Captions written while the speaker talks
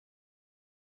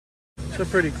It's a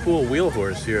pretty cool wheel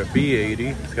horse here, a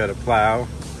B80. It's got a plow,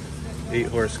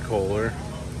 8-horse Kohler.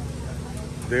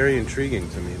 Very intriguing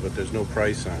to me, but there's no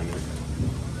price on it.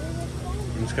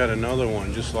 And it's got another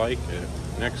one just like it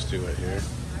next to it here.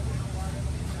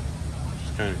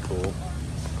 It's kind of cool.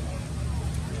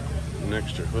 An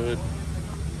extra hood.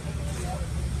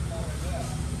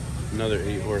 Another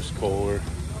 8-horse Kohler.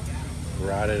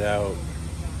 Rotted out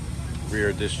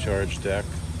rear discharge deck.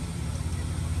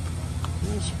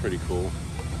 That's pretty cool.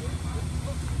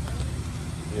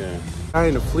 Yeah. Guy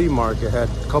in the flea market had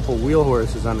a couple wheel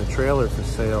horses on a trailer for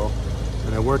sale,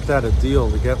 and I worked out a deal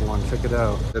to get one. Check it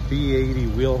out. The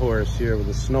B80 wheel horse here with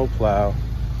a snow plow,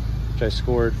 which I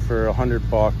scored for $100.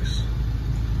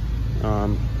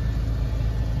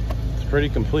 It's pretty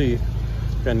complete.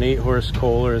 Got an 8-horse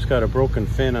Kohler. It's got a broken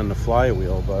fin on the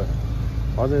flywheel, but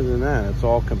other than that, it's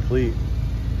all complete.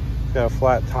 It's got a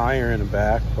flat tire in the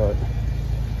back, but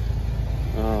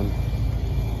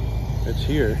it's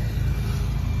here.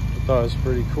 I thought it was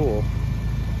pretty cool.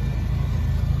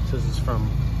 It says it's from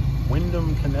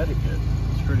Windham, Connecticut.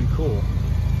 It's pretty cool.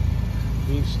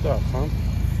 Neat stuff, huh?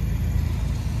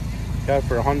 Got it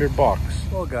for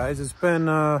 $100. Well, guys, it's been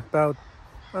about,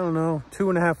 I don't know,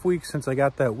 2.5 weeks since I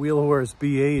got that wheel horse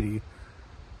B80.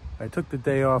 I took the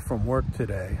day off from work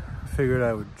today. Figured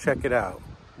I would check it out.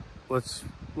 Let's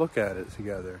look at it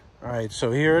together. All right,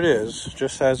 so here it is,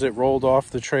 just as it rolled off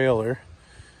the trailer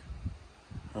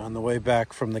on the way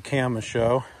back from the CAMA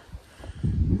show.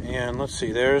 And let's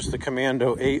see, there's the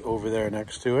Commando 8 over there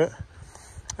next to it.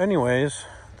 Anyways,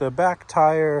 the back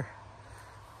tire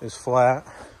is flat.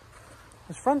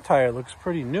 This front tire looks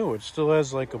pretty new. It still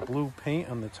has like a blue paint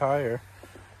on the tire.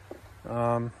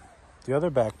 The other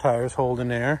back tire's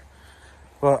holding air.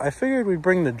 But I figured we'd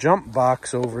bring the jump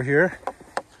box over here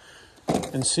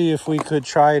and see if we could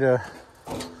try to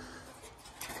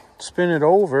spin it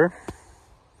over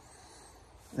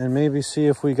and maybe see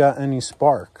if we got any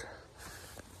spark.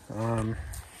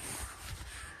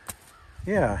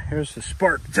 Yeah, here's the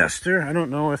spark tester. I don't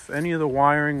know if any of the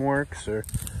wiring works or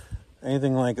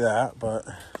anything like that, but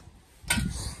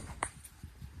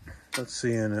let's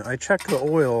see in it. I checked the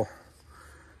oil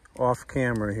off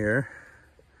camera here,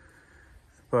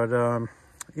 but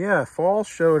yeah, fall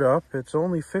showed up. It's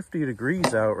only 50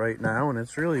 degrees out right now, and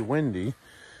it's really windy.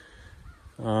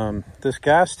 This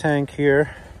gas tank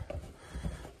here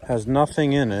has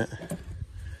nothing in it.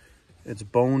 It's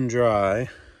bone dry,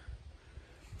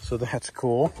 so that's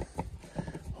cool.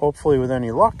 Hopefully, with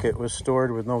any luck, it was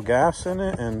stored with no gas in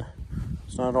it, and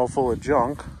it's not all full of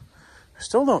junk. I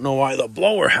still don't know why the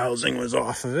blower housing was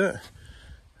off of it.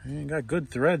 You got good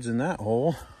threads in that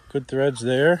hole. Good threads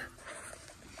there.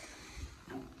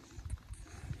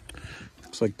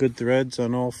 Looks like good threads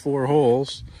on all 4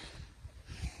 holes.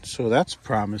 So that's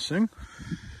promising.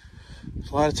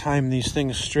 A lot of time these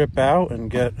things strip out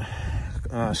and get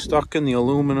stuck in the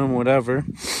aluminum, whatever.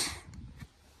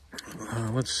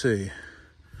 Let's see.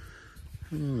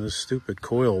 This stupid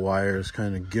coil wire is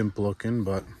kind of gimp looking,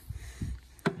 but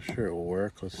I'm sure it will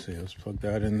work. Let's see. Let's plug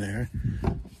that in there.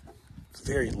 It's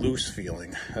very loose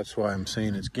feeling. That's why I'm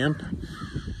saying it's gimp.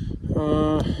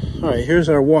 All right, here's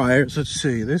our wires. Let's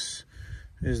see. This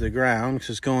is the ground because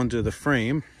it's going to the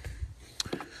frame.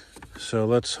 So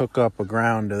let's hook up a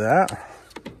ground to that.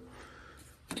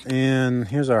 And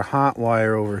here's our hot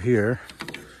wire over here.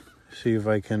 See if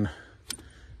I can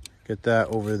get that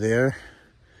over there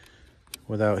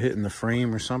without hitting the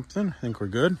frame or something. I think we're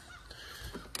good.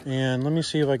 And let me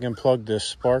see if I can plug this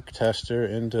spark tester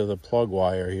into the plug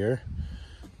wire here.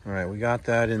 All right, we got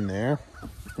that in there.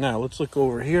 Now let's look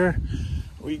over here.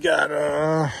 We got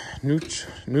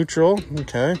neutral,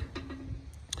 okay.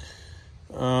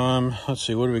 Let's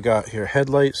see, what do we got here?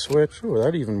 Headlight switch. Oh,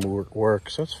 that even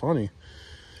works. That's funny.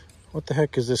 What the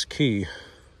heck is this key?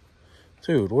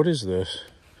 Dude, what is this?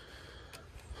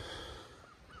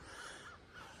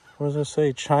 What does it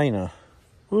say? China.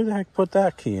 Who the heck put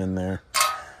that key in there?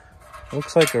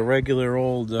 Looks like a regular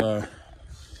old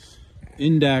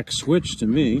Indax switch to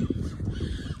me.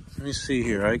 Let me see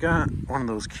here. I got one of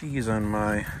those keys on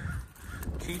my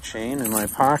keychain in my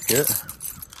pocket.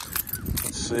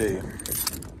 Let's see.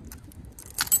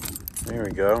 There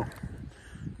we go.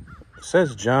 It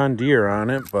says John Deere on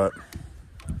it, but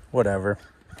whatever.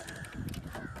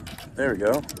 There we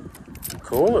go.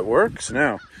 Cool, it works.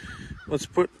 Now, let's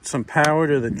put some power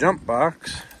to the jump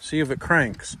box, see if it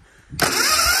cranks.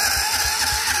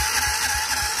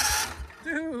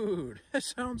 Dude, that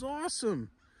sounds awesome.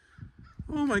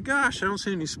 Oh my gosh, I don't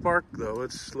see any spark though.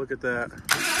 Let's look at that.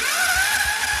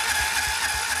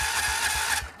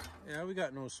 Yeah, we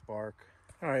got no spark.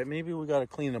 All right, maybe we got to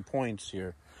clean the points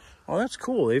here. Oh, that's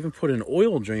cool. They even put an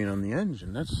oil drain on the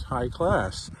engine. That's high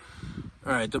class.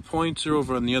 All right, the points are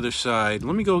over on the other side.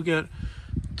 Let me go get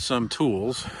some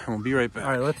tools. I'll be right back.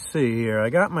 All right, let's see here. I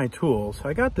got my tools.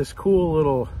 I got this cool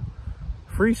little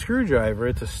free screwdriver.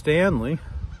 It's a Stanley.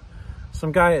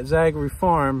 Some guy at Zachary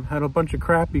Farm had a bunch of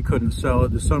crap he couldn't sell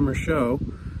at the summer show,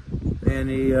 and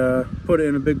he put it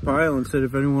in a big pile and said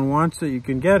if anyone wants it, you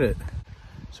can get it.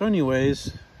 So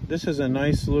anyways, this is a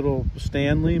nice little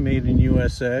Stanley made in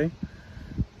USA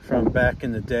from back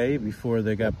in the day before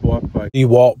they got bought by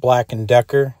DeWalt Black &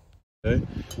 Decker. Okay.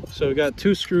 So we got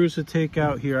 2 screws to take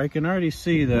out here. I can already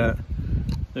see that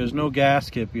there's no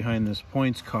gasket behind this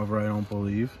points cover, I don't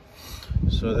believe.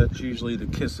 So that's usually the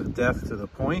kiss of death to the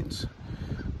points.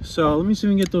 So let me see if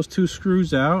we can get those 2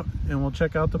 screws out and we'll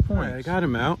check out the points. All right, I got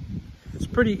them out. It's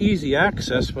pretty easy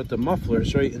access, but the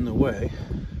muffler's right in the way.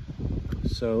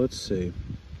 So let's see.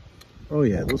 Oh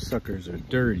yeah, those suckers are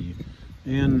dirty.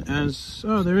 And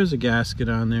there is a gasket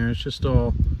on there. It's just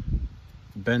all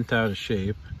bent out of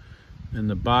shape. And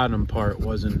the bottom part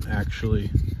wasn't actually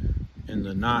in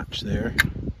the notch there.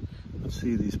 Let's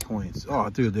see these points. Oh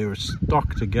dude, they were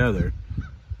stuck together.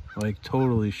 Like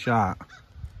totally shot.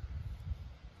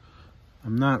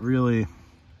 I'm not really,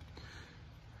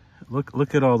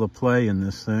 look at all the play in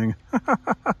this thing.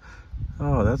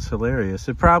 Oh, that's hilarious.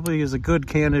 It probably is a good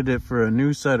candidate for a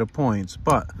new set of points,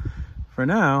 but for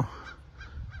now,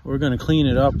 we're gonna clean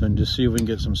it up and just see if we can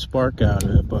get some spark out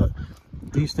of it. But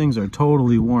these things are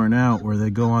totally worn out where they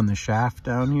go on the shaft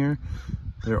down here.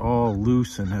 They're all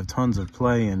loose and have tons of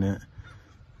play in it.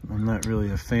 I'm not really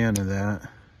a fan of that.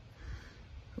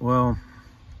 Well,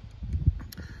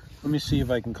 let me see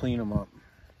if I can clean them up.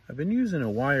 I've been using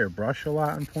a wire brush a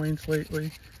lot on points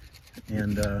lately,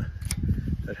 and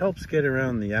it helps get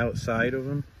around the outside of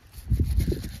them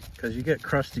because you get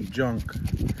crusty junk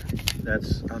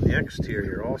that's on the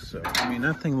exterior also. I mean,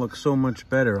 that thing looks so much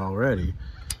better already.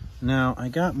 Now, I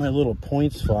got my little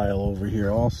points file over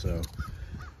here also.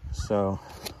 So,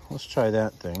 let's try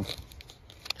that thing.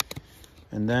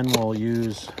 And then we'll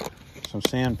use some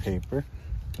sandpaper,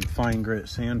 some fine grit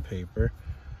sandpaper.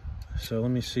 So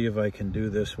let me see if I can do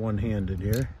this one-handed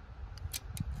here.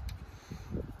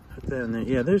 Put that in there.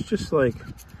 Yeah, there's just like,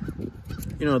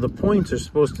 you know, the points are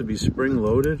supposed to be spring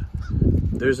loaded.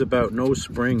 There's about no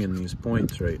spring in these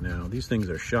points right now. These things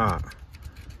are shot.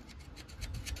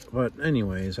 But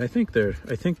anyways, I think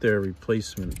they're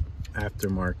replacement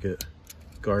aftermarket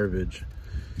garbage.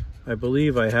 I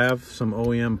believe I have some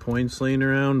OEM points laying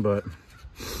around, but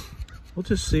we'll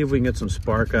just see if we can get some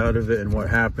spark out of it and what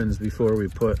happens before we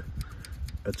put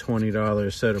a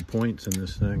 $20 set of points in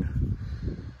this thing.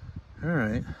 All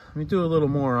right, let me do a little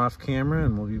more off camera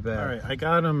and we'll be back. All right, I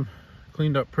got them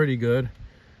cleaned up pretty good.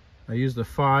 I used a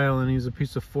file and used a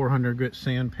piece of 400 grit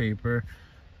sandpaper.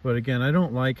 But again, I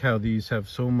don't like how these have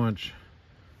so much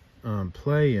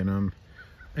play in them.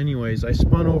 Anyways, I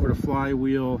spun over the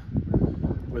flywheel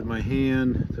with my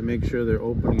hand to make sure they're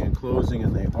opening and closing,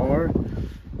 and they are.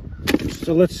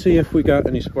 So let's see if we got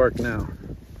any spark now.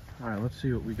 All right, let's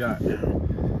see what we got now.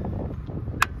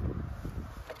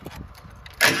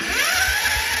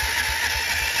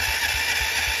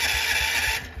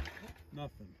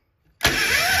 Nothing.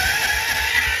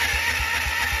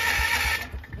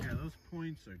 Yeah, those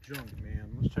points are junk, man.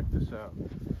 Let's check this out.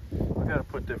 I gotta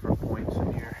put different points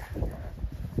in here.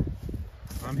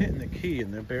 I'm hitting the key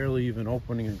and they're barely even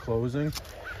opening and closing.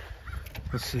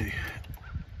 Let's see.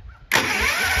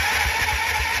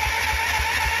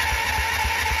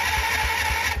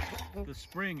 The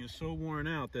spring is so worn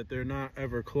out that they're not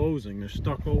ever closing. They're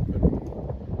stuck open.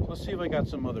 Let's see if I got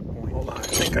some other points. Hold on, I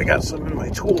think I got some in my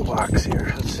toolbox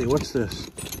here. Let's see, what's this?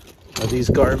 Are these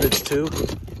garbage too?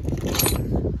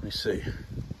 Let me see.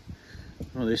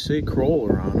 Oh, they say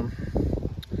Crawler on them.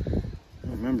 I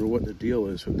don't remember what the deal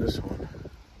is with this one.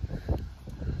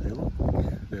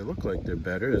 They look like they're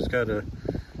better. It's got a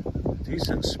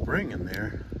decent spring in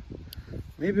there.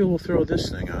 Maybe we'll throw this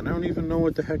thing on. I don't even know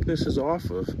what the heck this is off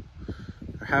of,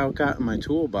 or how it got in my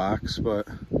toolbox, but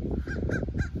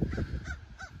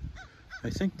I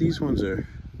think these ones they're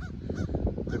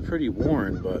pretty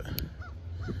worn, but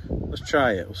let's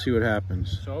try it. We'll see what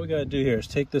happens. So all we gotta do here is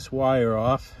take this wire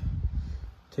off,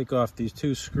 take off these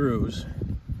 2 screws,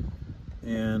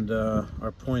 and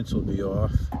our points will be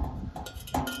off.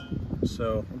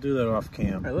 So we'll do that off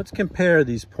cam. All right, let's compare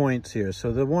these points here.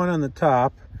 So the one on the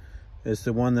top is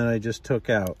the one that I just took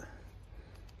out,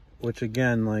 which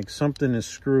again, like something is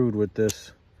screwed with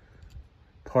this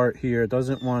part here. It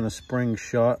doesn't want to spring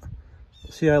shut.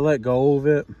 See, I let go of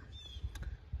it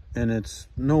and it's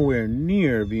nowhere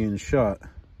near being shut.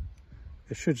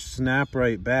 It should snap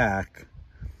right back.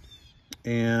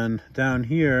 And down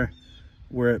here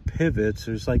where it pivots,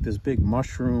 there's like this big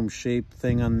mushroom shaped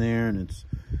thing on there, and it's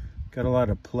got a lot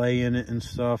of play in it and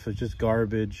stuff. It's just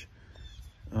garbage.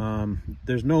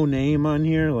 There's no name on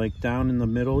here. Like down in the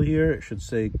middle here, it should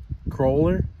say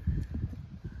Crawler.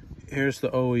 Here's the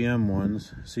OEM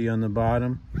ones. See on the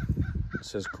bottom, it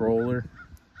says Crawler.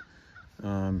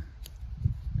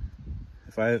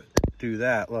 If I do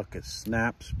that, look, it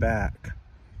snaps back.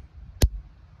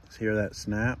 Hear that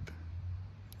snap?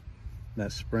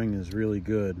 That spring is really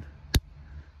good.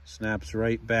 Snaps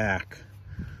right back.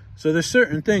 So there's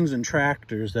certain things in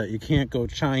tractors that you can't go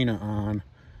China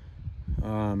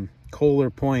on. Kohler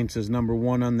points is number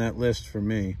one on that list for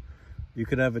me. You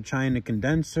could have a China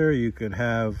condenser, you could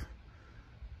have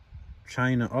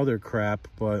China other crap,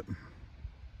 but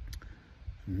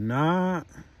not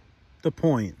the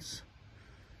points.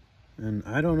 And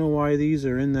I don't know why these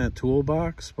are in that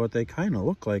toolbox, but they kind of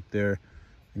look like they're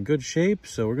in good shape.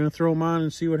 So we're going to throw them on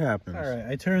and see what happens. All right,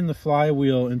 I turn the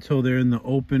flywheel until they're in the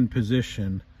open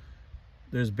position.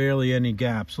 There's barely any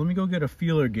gaps. So let me go get a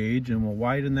feeler gauge and we'll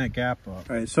widen that gap up.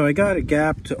 All right, so I got a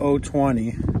gap to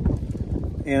 020.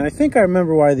 And I think I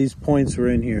remember why these points were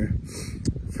in here.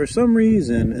 For some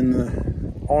reason, in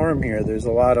the arm here, there's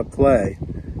a lot of play.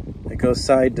 It goes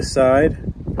side to side.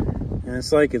 And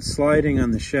it's like it's sliding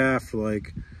on the shaft,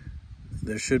 like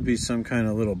there should be some kind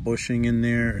of little bushing in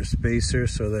there or spacer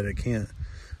so that it can't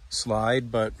slide,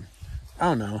 but I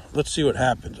don't know. Let's see what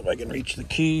happens if I can reach the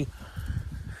key.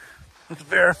 Let's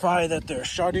verify that they're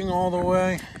shutting all the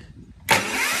way.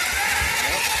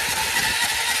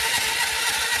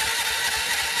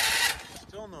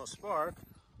 Still no spark.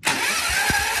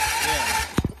 Yeah.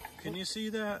 Can you see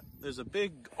that? There's a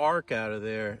big arc out of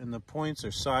there and the points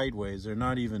are sideways. They're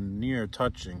not even near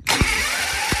touching.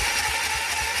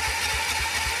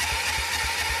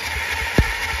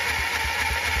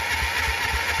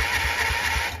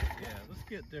 Yeah, let's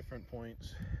get different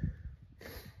points.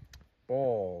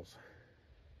 Balls.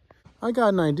 I got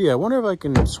an idea. I wonder if I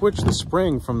can switch the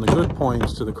spring from the good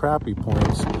points to the crappy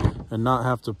points and not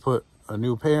have to put a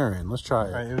new pair in. Let's try it.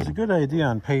 All right, it was a good idea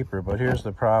on paper, but here's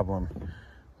the problem.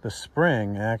 The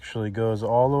spring actually goes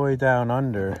all the way down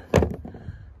under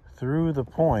through the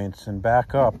points and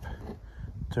back up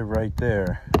to right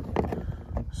there.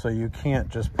 So you can't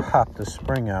just pop the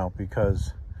spring out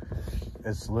because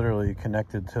it's literally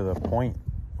connected to the point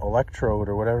electrode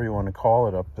or whatever you want to call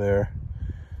it up there.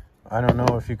 I don't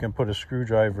know if you can put a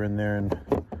screwdriver in there and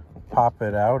pop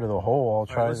it out of the hole. I'll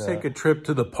try that. Let's take a trip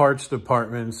to the parts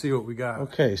department and see what we got.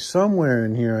 Okay, somewhere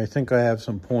in here I think I have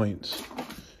some points.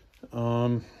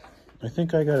 I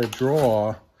think I got a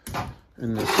drawer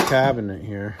in this cabinet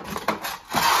here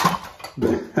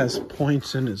that has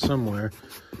points in it somewhere.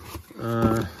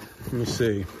 Let me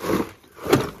see.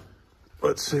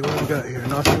 Let's see what we got here.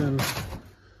 Nothing.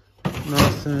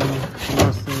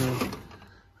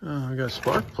 I got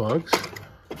spark plugs.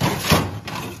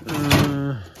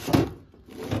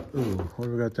 Ooh, what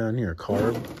do we got down here?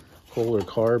 Kohler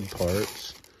carb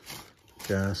parts,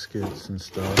 gaskets and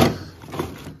stuff.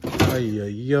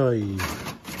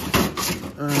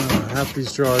 Half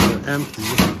these drawers are empty.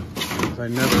 I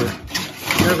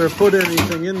never put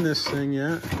anything in this thing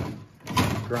yet.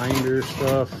 Grinder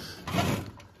stuff.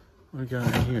 What do we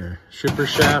got in here? Shipper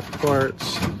shaft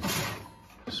parts,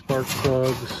 spark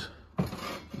plugs,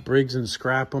 Briggs and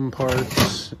Scrap'em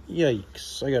parts.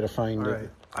 Yikes, I gotta find it. Right,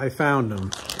 I found them.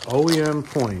 OEM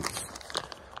points.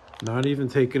 Not even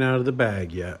taken out of the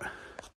bag yet.